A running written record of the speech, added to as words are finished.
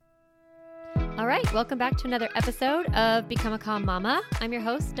All right, welcome back to another episode of Become a Calm Mama. I'm your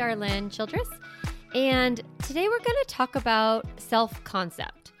host, Darlene Childress, and today we're going to talk about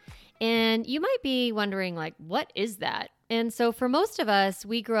self-concept. And you might be wondering, like, what is that? And so for most of us,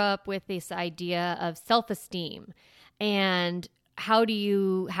 we grew up with this idea of self-esteem and how do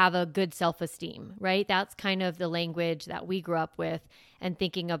you have a good self-esteem, right? That's kind of the language that we grew up with and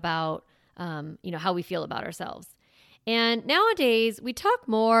thinking about, how we feel about ourselves. And nowadays, we talk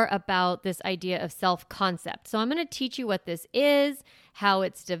more about this idea of self-concept. So I'm going to teach you what this is, how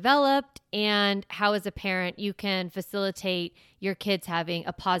it's developed, and how as a parent you can facilitate your kids having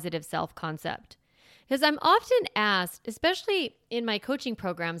a positive self-concept. Because I'm often asked, especially in my coaching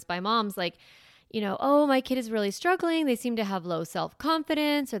programs by moms, like, oh, my kid is really struggling. They seem to have low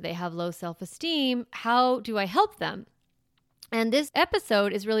self-confidence or they have low self-esteem. How do I help them? And this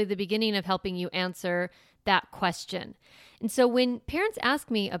episode is really the beginning of helping you answer that question. And so when parents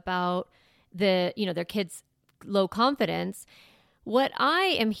ask me about their kids' low confidence, what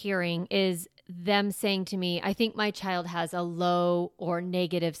I am hearing is them saying to me, I think my child has a low or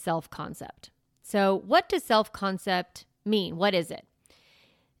negative self-concept. So what does self-concept mean? What is it?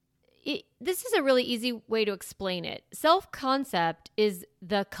 This is a really easy way to explain it. Self-concept is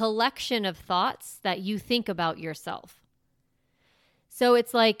the collection of thoughts that you think about yourself. So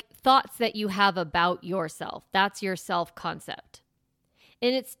it's like thoughts that you have about yourself. That's your self-concept.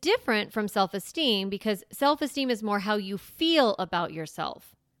 And it's different from self-esteem because self-esteem is more how you feel about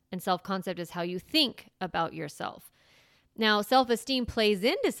yourself. And self-concept is how you think about yourself. Now, self-esteem plays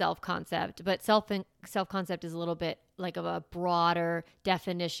into self-concept, but self-concept is a little bit like of a broader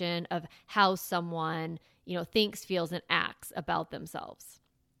definition of how someone, thinks, feels, and acts about themselves.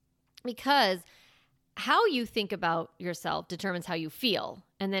 Because how you think about yourself determines how you feel,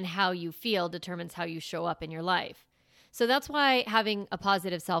 and then how you feel determines how you show up in your life. So that's why having a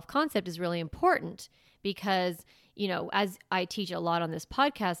positive self-concept is really important because, as I teach a lot on this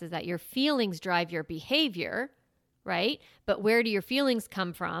podcast, is that your feelings drive your behavior, right? But where do your feelings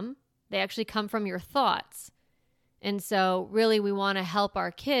come from? They actually come from your thoughts. And so really we want to help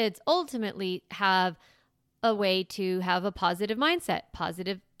our kids ultimately have a way to have a positive mindset,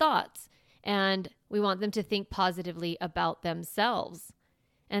 positive thoughts. And we want them to think positively about themselves.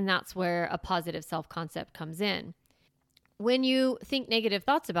 And that's where a positive self-concept comes in. When you think negative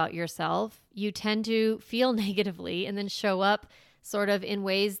thoughts about yourself, you tend to feel negatively and then show up sort of in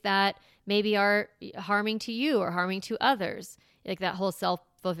ways that maybe are harming to you or harming to others. Like that whole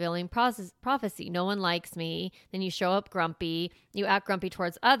self-fulfilling prophecy. No one likes me. Then you show up grumpy. You act grumpy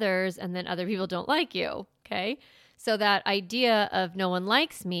towards others, and then other people don't like you. Okay? So that idea of no one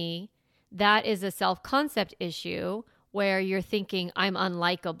likes me, that is a self-concept issue where you're thinking I'm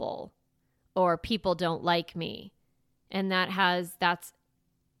unlikable or people don't like me. And that's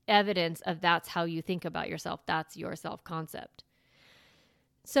evidence of that's how you think about yourself. That's your self-concept.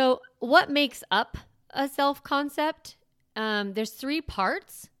 So what makes up a self-concept? There's 3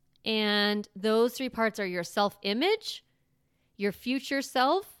 parts, and those 3 parts are your self-image, your future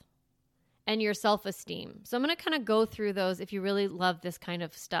self, and your self-esteem. So I'm going to kind of go through those. If you really love this kind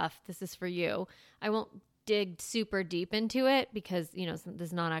of stuff, this is for you. I won't dig super deep into it because, this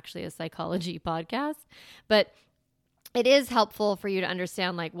is not actually a psychology podcast, but it is helpful for you to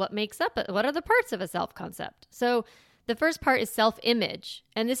understand like what are the parts of a self-concept. So the first part is self-image,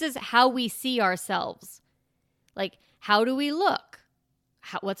 and this is how we see ourselves. Like, how do we look?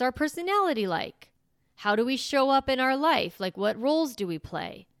 What's our personality like? How do we show up in our life? Like, what roles do we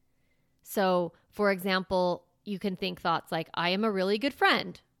play? So, for example, you can think thoughts like, I am a really good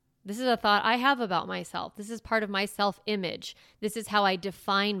friend. This is a thought I have about myself. This is part of my self-image. This is how I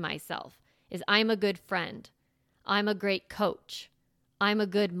define myself, is I'm a good friend. I'm a great coach. I'm a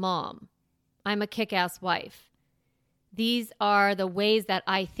good mom. I'm a kick-ass wife. These are the ways that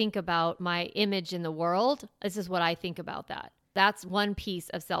I think about my image in the world. This is what I think about that. That's one piece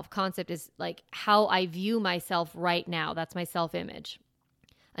of self-concept, is like how I view myself right now. That's my self-image.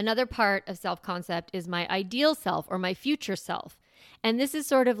 Another part of self-concept is my ideal self or my future self. And this is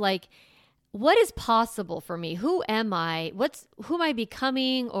sort of like, what is possible for me? Who am I? Who am I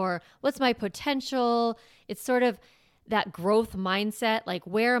becoming? Or what's my potential? It's sort of that growth mindset, like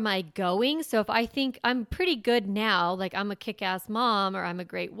where am I going? So if I think I'm pretty good now, like I'm a kick-ass mom or I'm a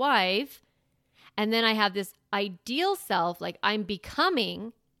great wife, and then I have this ideal self, like I'm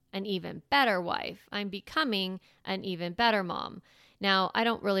becoming an even better wife. I'm becoming an even better mom. Now, I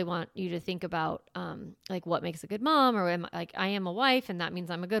don't really want you to think about like what makes a good mom, or I am a wife and that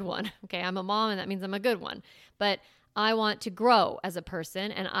means I'm a good one. Okay, I'm a mom and that means I'm a good one. But I want to grow as a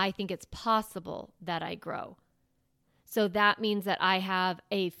person, and I think it's possible that I grow. So that means that I have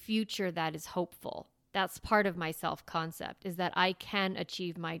a future that is hopeful. That's part of my self-concept, is that I can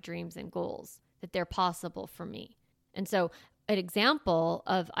achieve my dreams and goals, that they're possible for me. And so an example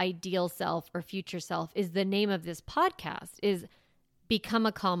of ideal self or future self is the name of this podcast, is Become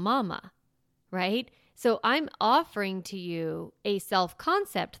a Calm Mama, right? So I'm offering to you a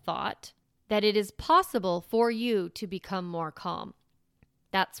self-concept thought that it is possible for you to become more calm.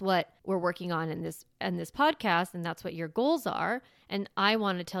 That's what we're working on in this podcast, and that's what your goals are. And I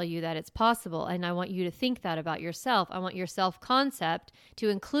want to tell you that it's possible, and I want you to think that about yourself. I want your self-concept to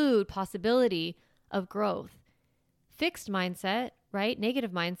include possibility of growth. Fixed mindset, right?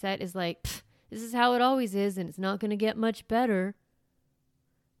 Negative mindset is like, this is how it always is, and it's not going to get much better.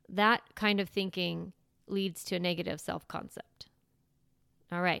 That kind of thinking leads to a negative self-concept.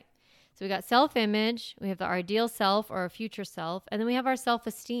 All right. So we got self-image, we have our ideal self or our future self, and then we have our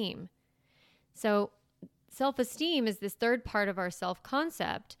self-esteem. So self-esteem is this third part of our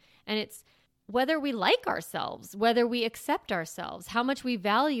self-concept, and it's whether we like ourselves, whether we accept ourselves, how much we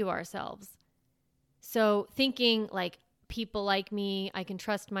value ourselves. So thinking like, people like me, I can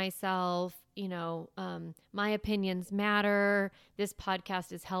trust myself, my opinions matter, this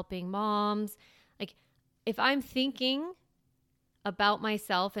podcast is helping moms. Like, if I'm thinking about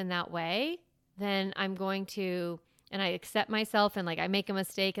myself in that way, then I'm going to, and I accept myself, and like I make a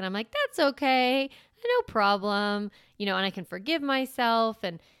mistake and I'm like, that's okay, no problem, and I can forgive myself,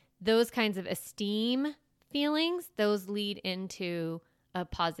 and those kinds of esteem feelings, those lead into a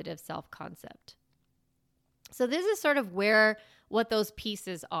positive self-concept. So this is sort of what those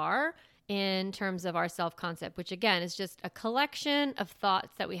pieces are in terms of our self-concept, which again is just a collection of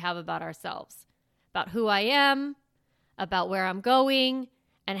thoughts that we have about ourselves, about who I am, about where I'm going,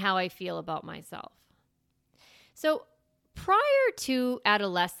 and how I feel about myself. So prior to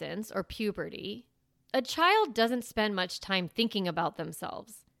adolescence or puberty, a child doesn't spend much time thinking about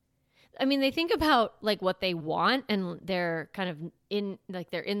themselves. I mean, they think about like what they want, and they're kind of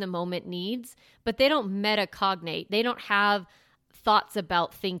they're in the moment needs, but they don't metacognate. They don't have thoughts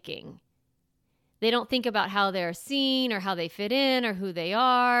about thinking. They don't think about how they're seen or how they fit in or who they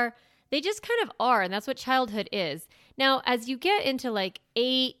are. They just kind of are, and that's what childhood is. Now, as you get into like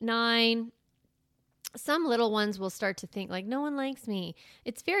 8, 9, some little ones will start to think like, no one likes me.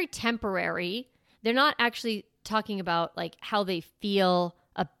 It's very temporary. They're not actually talking about like how they feel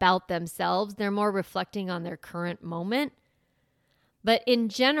about themselves. They're more reflecting on their current moment. But in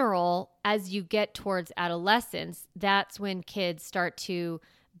general, as you get towards adolescence, that's when kids start to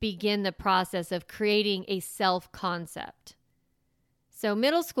begin the process of creating a self-concept. So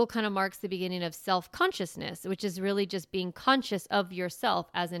middle school kind of marks the beginning of self-consciousness, which is really just being conscious of yourself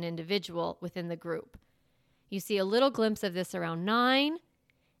as an individual within the group. You see a little glimpse of this around 9,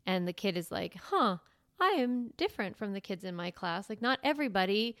 and the kid is like, I am different from the kids in my class. Like, not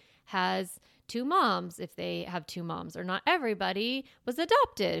everybody has 2 moms if they have 2 moms, or not everybody was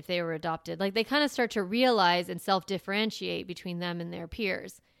adopted if they were adopted. Like, they kind of start to realize and self-differentiate between them and their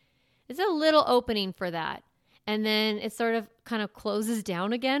peers. It's a little opening for that. And then it sort of kind of closes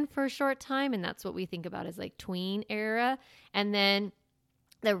down again for a short time. And that's what we think about as like tween era. And then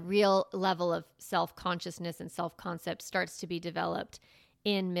the real level of self-consciousness and self-concept starts to be developed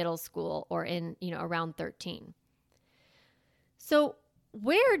in middle school or in, around 13. So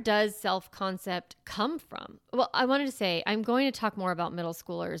where does self-concept come from? Well, I wanted to say I'm going to talk more about middle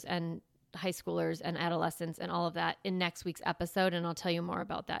schoolers and high schoolers and adolescents and all of that in next week's episode. And I'll tell you more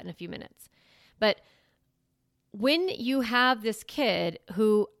about that in a few minutes. But when you have this kid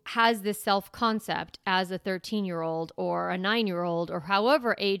who has this self-concept as a 13-year-old or a 9-year-old or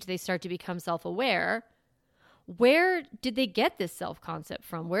however age they start to become self-aware, where did they get this self-concept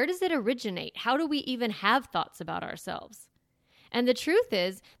from? Where does it originate? How do we even have thoughts about ourselves? And the truth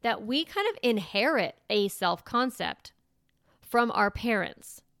is that we kind of inherit a self-concept from our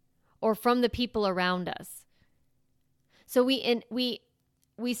parents or from the people around us. So we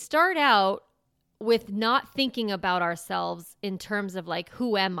start out with not thinking about ourselves in terms of like,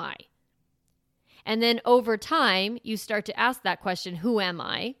 who am I? And then over time, you start to ask that question, who am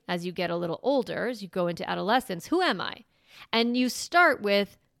I? As you get a little older, as you go into adolescence, who am I? And you start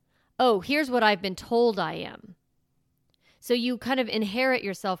with, here's what I've been told I am. So you kind of inherit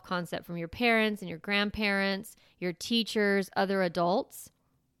your self-concept from your parents and your grandparents, your teachers, other adults.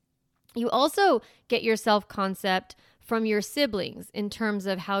 You also get your self-concept from your siblings in terms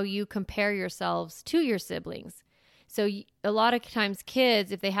of how you compare yourselves to your siblings. So a lot of times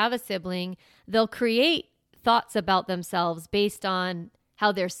kids, if they have a sibling, they'll create thoughts about themselves based on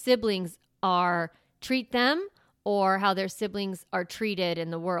how their siblings treat them or how their siblings are treated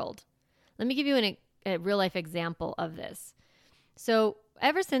in the world. Let me give you a real life example of this. So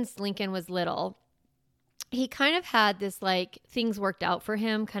ever since Lincoln was little, he kind of had this like things worked out for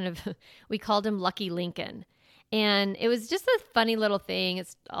him kind of, we called him Lucky Lincoln. And it was just a funny little thing.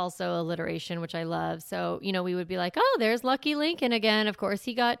 It's also alliteration, which I love. So, we would be like, oh, there's Lucky Lincoln again. Of course,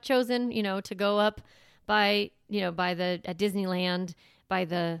 he got chosen, to go up by at Disneyland by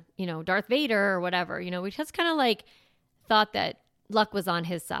the, Darth Vader or whatever. We just kind of like thought that luck was on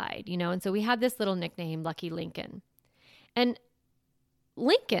his side, and so we had this little nickname, Lucky Lincoln. And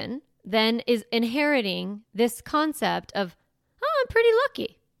Lincoln then is inheriting this concept of, oh, I'm pretty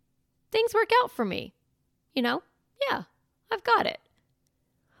lucky. Things work out for me. Yeah, I've got it.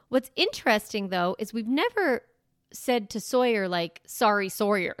 What's interesting, though, is we've never said to Sawyer, like, sorry,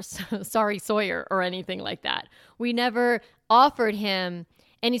 Sawyer, sorry, Sawyer, or anything like that. We never offered him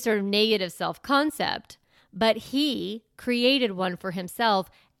any sort of negative self-concept, but he created one for himself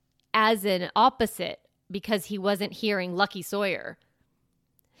as an opposite because he wasn't hearing Lucky Sawyer.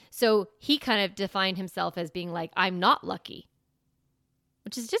 So he kind of defined himself as being like, I'm not lucky,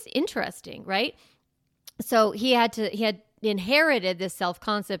 which is just interesting, right? So he had inherited this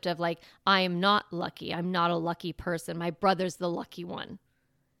self-concept of like, I am not lucky. I'm not a lucky person. My brother's the lucky one.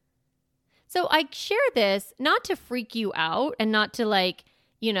 So I share this not to freak you out and not to like,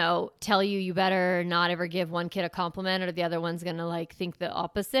 tell you better not ever give one kid a compliment or the other one's going to like think the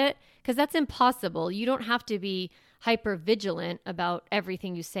opposite, because that's impossible. You don't have to be hyper vigilant about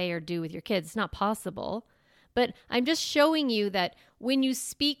everything you say or do with your kids. It's not possible. But I'm just showing you that when you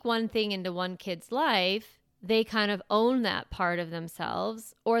speak one thing into one kid's life, they kind of own that part of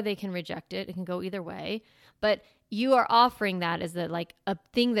themselves, or they can reject it. It can go either way. But you are offering that as a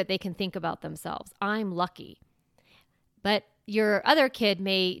thing that they can think about themselves. I'm lucky. But your other kid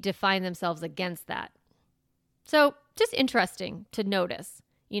may define themselves against that. So just interesting to notice,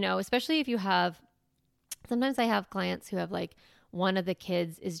 especially if you have, sometimes I have clients who have like one of the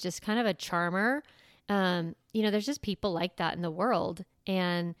kids is just kind of a charmer. There's just people like that in the world,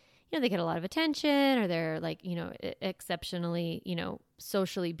 and, they get a lot of attention, or they're like, exceptionally,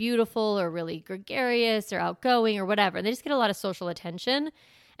 socially beautiful or really gregarious or outgoing or whatever. And they just get a lot of social attention,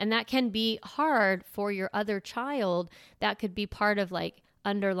 and that can be hard for your other child. That could be part of like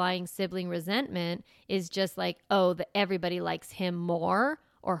underlying sibling resentment, is just like, oh, everybody likes him more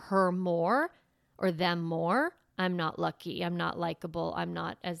or her more or them more. I'm not lucky. I'm not likable. I'm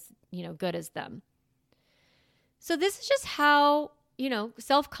not as, good as them. So this is just how,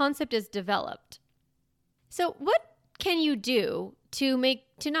 self-concept is developed. So what can you do to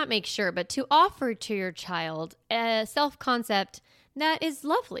not make sure, but to offer to your child a self-concept that is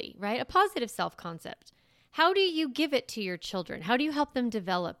lovely, right? A positive self-concept. How do you give it to your children? How do you help them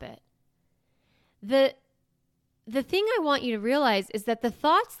develop it? The thing I want you to realize is that the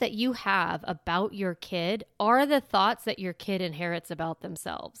thoughts that you have about your kid are the thoughts that your kid inherits about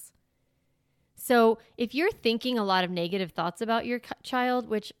themselves. So if you're thinking a lot of negative thoughts about your child,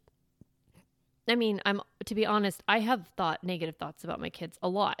 which, to be honest, I have thought negative thoughts about my kids a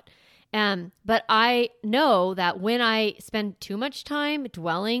lot. But I know that when I spend too much time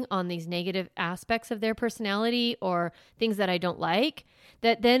dwelling on these negative aspects of their personality or things that I don't like,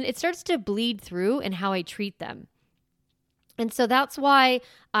 that then it starts to bleed through in how I treat them. And so that's why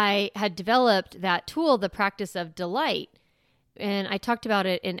I had developed that tool, the practice of delight. And I talked about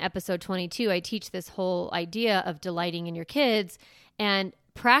it in episode 22. I teach this whole idea of delighting in your kids and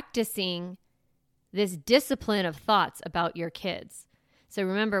practicing this discipline of thoughts about your kids. So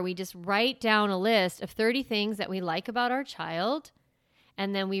remember, we just write down a list of 30 things that we like about our child,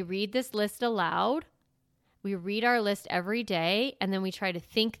 and then we read this list aloud. We read our list every day, and then we try to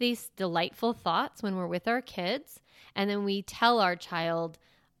think these delightful thoughts when we're with our kids, and then we tell our child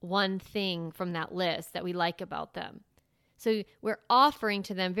one thing from that list that we like about them. So we're offering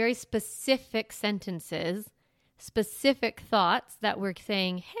to them very specific sentences, specific thoughts that we're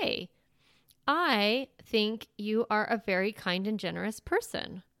saying, hey, I think you are a very kind and generous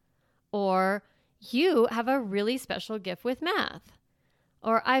person. Or you have a really special gift with math.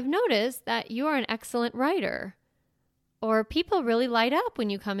 Or I've noticed that you are an excellent writer. Or people really light up when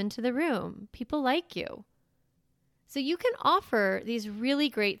you come into the room. People like you. So you can offer these really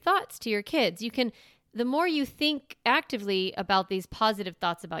great thoughts to your kids. The more you think actively about these positive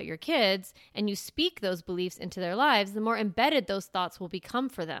thoughts about your kids and you speak those beliefs into their lives, the more embedded those thoughts will become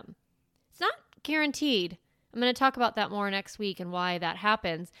for them. It's not guaranteed. I'm going to talk about that more next week and why that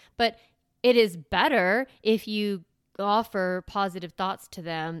happens. But it is better if you offer positive thoughts to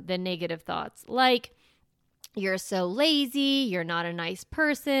them than negative thoughts. Like, you're so lazy, you're not a nice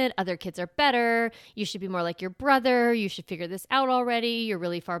person, other kids are better, you should be more like your brother, you should figure this out already, you're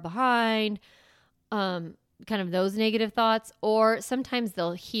really far behind. kind of those negative thoughts, or sometimes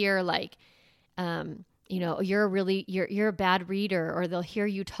they'll hear like, you're a bad reader, or they'll hear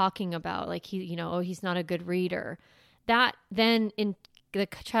you talking about like he's not a good reader. That then the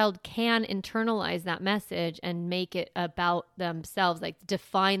child can internalize that message and make it about themselves, like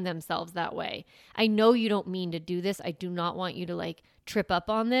define themselves that way. I know you don't mean to do this. I do not want you to like trip up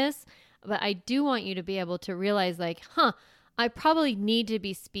on this, but I do want you to be able to realize like, I probably need to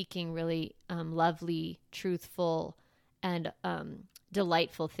be speaking really lovely, truthful, and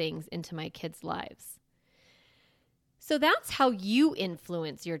delightful things into my kids' lives. So that's how you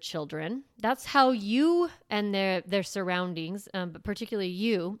influence your children. That's how you and their surroundings, but particularly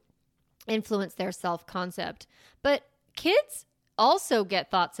you, influence their self-concept. But kids also get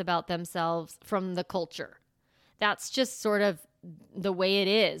thoughts about themselves from the culture. That's just sort of the way it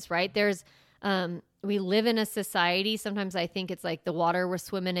is, right? We live in a society. Sometimes I think it's like the water we're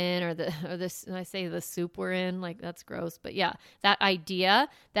swimming in, or this, I say the soup we're in, like that's gross. But yeah, that idea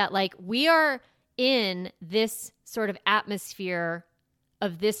that like we are in this sort of atmosphere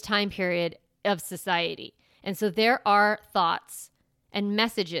of this time period of society. And so there are thoughts and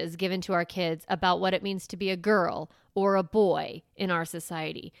messages given to our kids about what it means to be a girl or a boy in our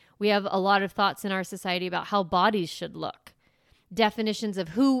society. We have a lot of thoughts in our society about how bodies should look, definitions of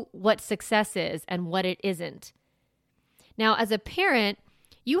what success is and what it isn't. Now, as a parent,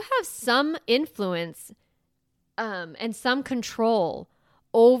 you have some influence and some control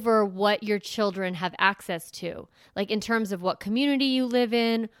over what your children have access to, like in terms of what community you live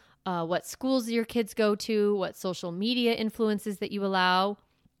in, what schools your kids go to, what social media influences that you allow.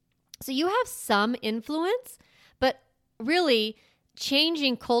 So you have some influence, but really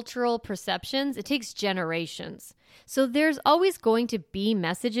changing cultural perceptions, it takes generations. So there's always going to be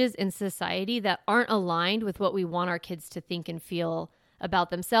messages in society that aren't aligned with what we want our kids to think and feel about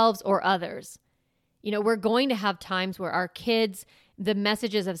themselves or others. We're going to have times where our kids, the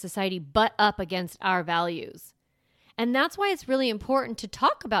messages of society butt up against our values. And that's why it's really important to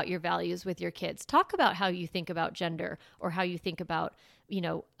talk about your values with your kids. Talk about how you think about gender, or how you think about,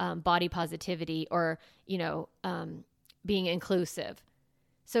 body positivity, or, being inclusive.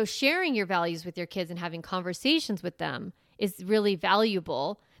 So sharing your values with your kids and having conversations with them is really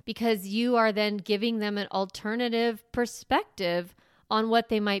valuable, because you are then giving them an alternative perspective on what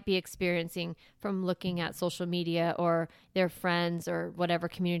they might be experiencing from looking at social media or their friends or whatever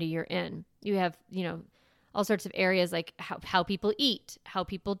community you're in. You have, all sorts of areas like how people eat, how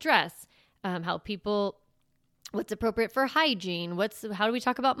people dress, what's appropriate for hygiene, how do we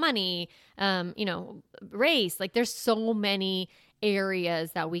talk about money, race. Like there's so many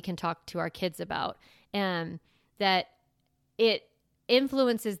areas that we can talk to our kids about, and that it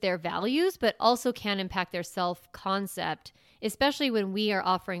influences their values, but also can impact their self-concept, especially when we are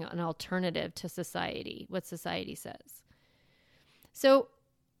offering an alternative to society, what society says. So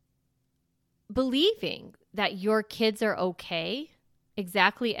believing that your kids are okay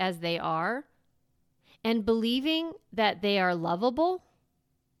exactly as they are, and believing that they are lovable,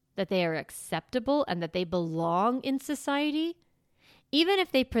 that they are acceptable, and that they belong in society, even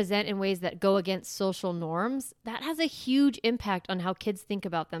if they present in ways that go against social norms, that has a huge impact on how kids think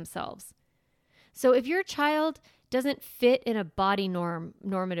about themselves. So if your child doesn't fit in a body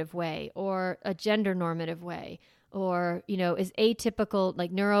normative way, or a gender normative way, or, is atypical,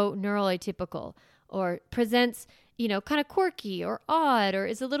 like neuroatypical, or presents, kind of quirky or odd, or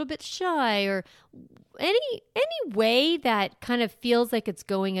is a little bit shy, or any way that kind of feels like it's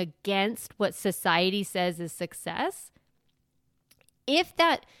going against what society says is success, if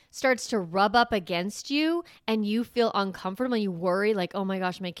that starts to rub up against you and you feel uncomfortable and you worry like, oh my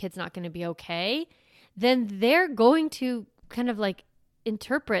gosh, my kid's not going to be okay, then they're going to kind of like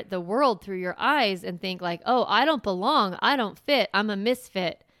interpret the world through your eyes and think like, oh, I don't belong. I don't fit. I'm a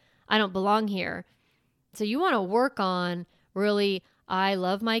misfit. I don't belong here. So you want to work on really, I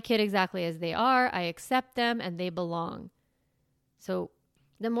love my kid exactly as they are. I accept them and they belong. So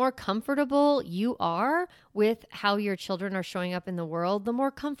the more comfortable you are with how your children are showing up in the world, the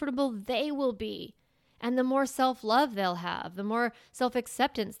more comfortable they will be. And the more self-love they'll have, the more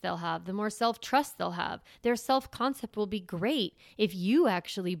self-acceptance they'll have, the more self-trust they'll have. Their self-concept will be great if you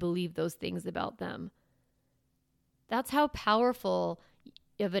actually believe those things about them. That's how powerful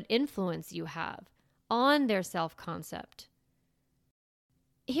of an influence you have on their self-concept.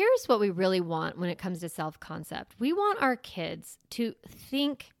 Here's what we really want when it comes to self-concept. We want our kids to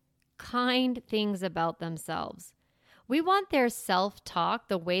think kind things about themselves. We want their self-talk,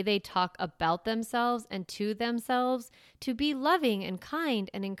 the way they talk about themselves and to themselves, to be loving and kind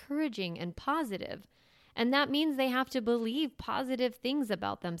and encouraging and positive. And that means they have to believe positive things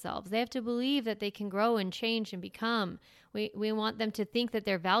about themselves. They have to believe that they can grow and change and become. We want them to think that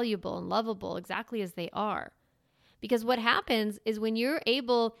they're valuable and lovable exactly as they are. Because what happens is when you're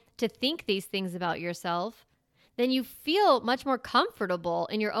able to think these things about yourself, then you feel much more comfortable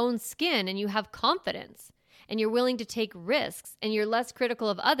in your own skin and you have confidence and you're willing to take risks and you're less critical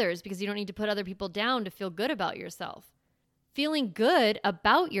of others because you don't need to put other people down to feel good about yourself. Feeling good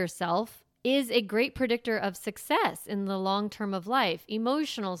about yourself is a great predictor of success in the long term of life,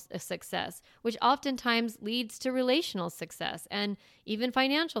 emotional success, which oftentimes leads to relational success and even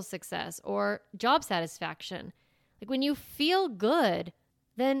financial success or job satisfaction. Like when you feel good,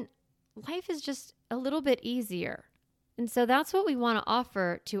 then life is just a little bit easier. And so that's what we want to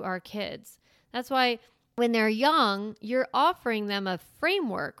offer to our kids. That's why when they're young, you're offering them a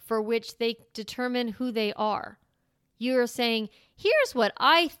framework for which they determine who they are. You're saying, here's what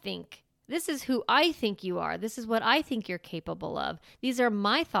I think. This is who I think you are. This is what I think you're capable of. These are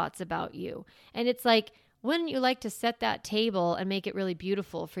my thoughts about you. And it's like, wouldn't you like to set that table and make it really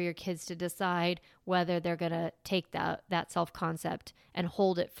beautiful for your kids to decide whether they're going to take that self-concept and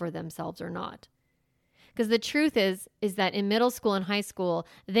hold it for themselves or not? Because the truth is that in middle school and high school,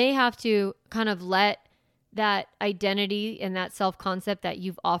 they have to kind of let that identity and that self-concept that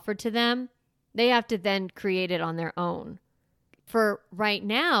you've offered to them, they have to then create it on their own. For right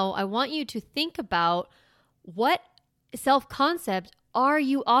now, I want you to think about what self-concept are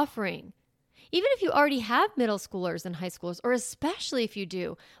you offering? Even if you already have middle schoolers and high schoolers, or especially if you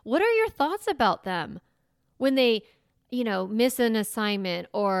do, what are your thoughts about them when they, miss an assignment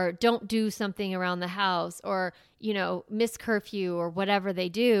or don't do something around the house or, miss curfew or whatever they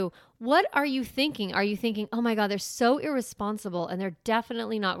do? What are you thinking? Are you thinking, oh my God, they're so irresponsible and they're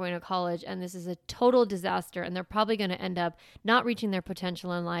definitely not going to college and this is a total disaster and they're probably going to end up not reaching their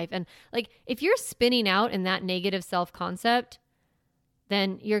potential in life? And like, if you're spinning out in that negative self-concept,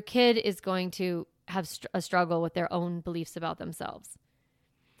 then your kid is going to have a struggle with their own beliefs about themselves.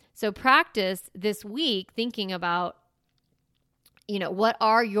 So practice this week thinking about, what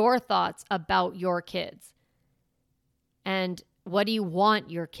are your thoughts about your kids? And what do you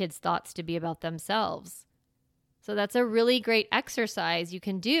want your kids' thoughts to be about themselves? So that's a really great exercise you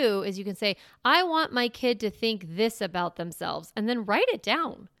can do is you can say, I want my kid to think this about themselves, and then write it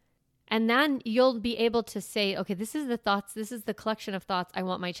down. And then you'll be able to say, okay, this is the thoughts, this is the collection of thoughts I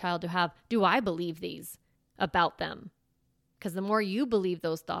want my child to have. Do I believe these about them? Because the more you believe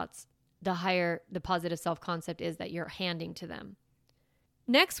those thoughts, the higher the positive self-concept is that you're handing to them.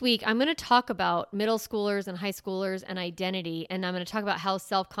 Next week, I'm going to talk about middle schoolers and high schoolers and identity, and I'm going to talk about how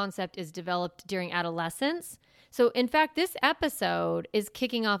self-concept is developed during adolescence. So in fact, this episode is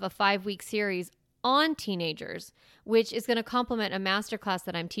kicking off a 5-week series on teenagers, which is going to complement a masterclass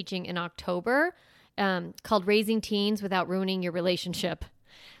that I'm teaching in October called Raising Teens Without Ruining Your Relationship.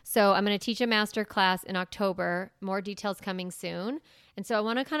 So I'm going to teach a masterclass in October, more details coming soon. And so I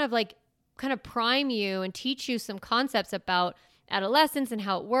want to kind of prime you and teach you some concepts about adolescence and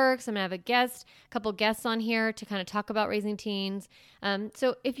how it works. I'm going to have a couple guests on here to kind of talk about raising teens.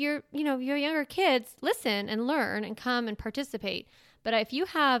 So if you're younger kids, listen and learn and come and participate. But if you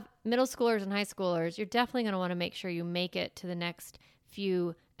have middle schoolers and high schoolers, you're definitely going to want to make sure you make it to the next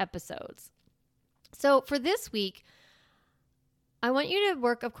few episodes. So for this week, I want you to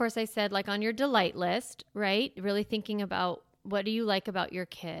work, of course, I said, like on your delight list, right? Really thinking about what do you like about your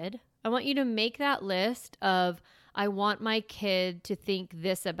kid? I want you to make that list of, I want my kid to think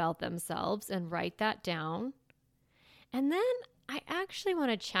this about themselves, and write that down. And then I actually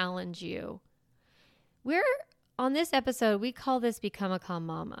want to challenge you. On this episode, we call this Become a Calm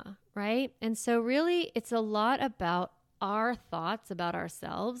Mama, right? And so really it's a lot about our thoughts about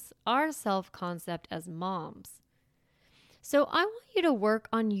ourselves, our self-concept as moms. So I want you to work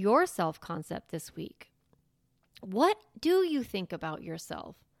on your self-concept this week. What do you think about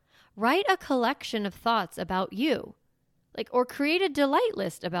yourself? Write a collection of thoughts about you, or create a delight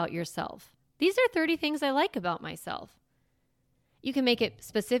list about yourself. These are 30 things I like about myself. You can make it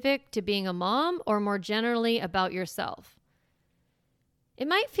specific to being a mom or more generally about yourself. It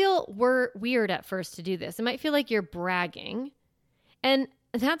might feel weird at first to do this. It might feel like you're bragging. And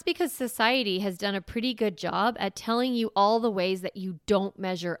that's because society has done a pretty good job at telling you all the ways that you don't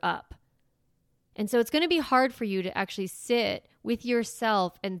measure up. And so it's going to be hard for you to actually sit with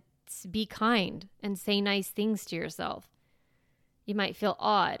yourself and be kind and say nice things to yourself. You might feel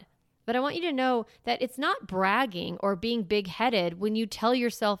odd. But I want you to know that it's not bragging or being big-headed when you tell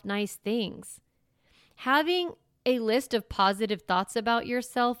yourself nice things. Having a list of positive thoughts about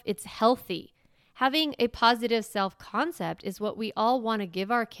yourself, it's healthy. Having a positive self-concept is what we all want to give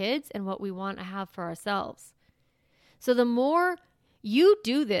our kids and what we want to have for ourselves. So the more you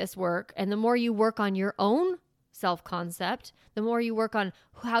do this work and the more you work on your own self-concept, the more you work on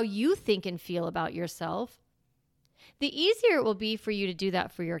how you think and feel about yourself, the easier it will be for you to do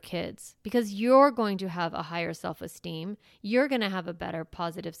that for your kids, because you're going to have a higher self-esteem. You're going to have a better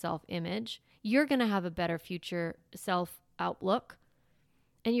positive self-image. You're going to have a better future self-outlook,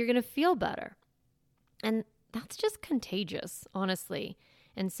 and you're going to feel better. And that's just contagious, honestly.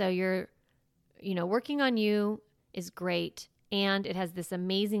 And so working on you is great. And it has this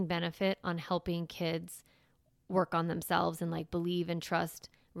amazing benefit on helping kids work on themselves and believe and trust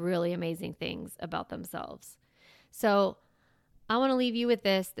really amazing things about themselves. So I want to leave you with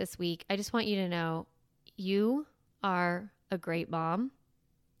this week. I just want you to know you are a great mom.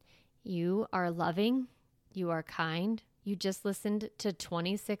 You are loving. You are kind. You just listened to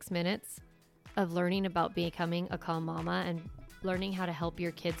 26 minutes of learning about becoming a calm mama and learning how to help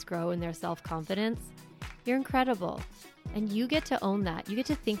your kids grow in their self-confidence. You're incredible. And you get to own that. You get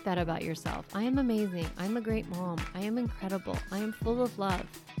to think that about yourself. I am amazing. I'm a great mom. I am incredible. I am full of love.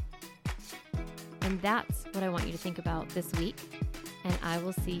 And that's what I want you to think about this week. And I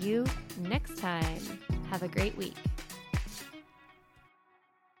will see you next time. Have a great week.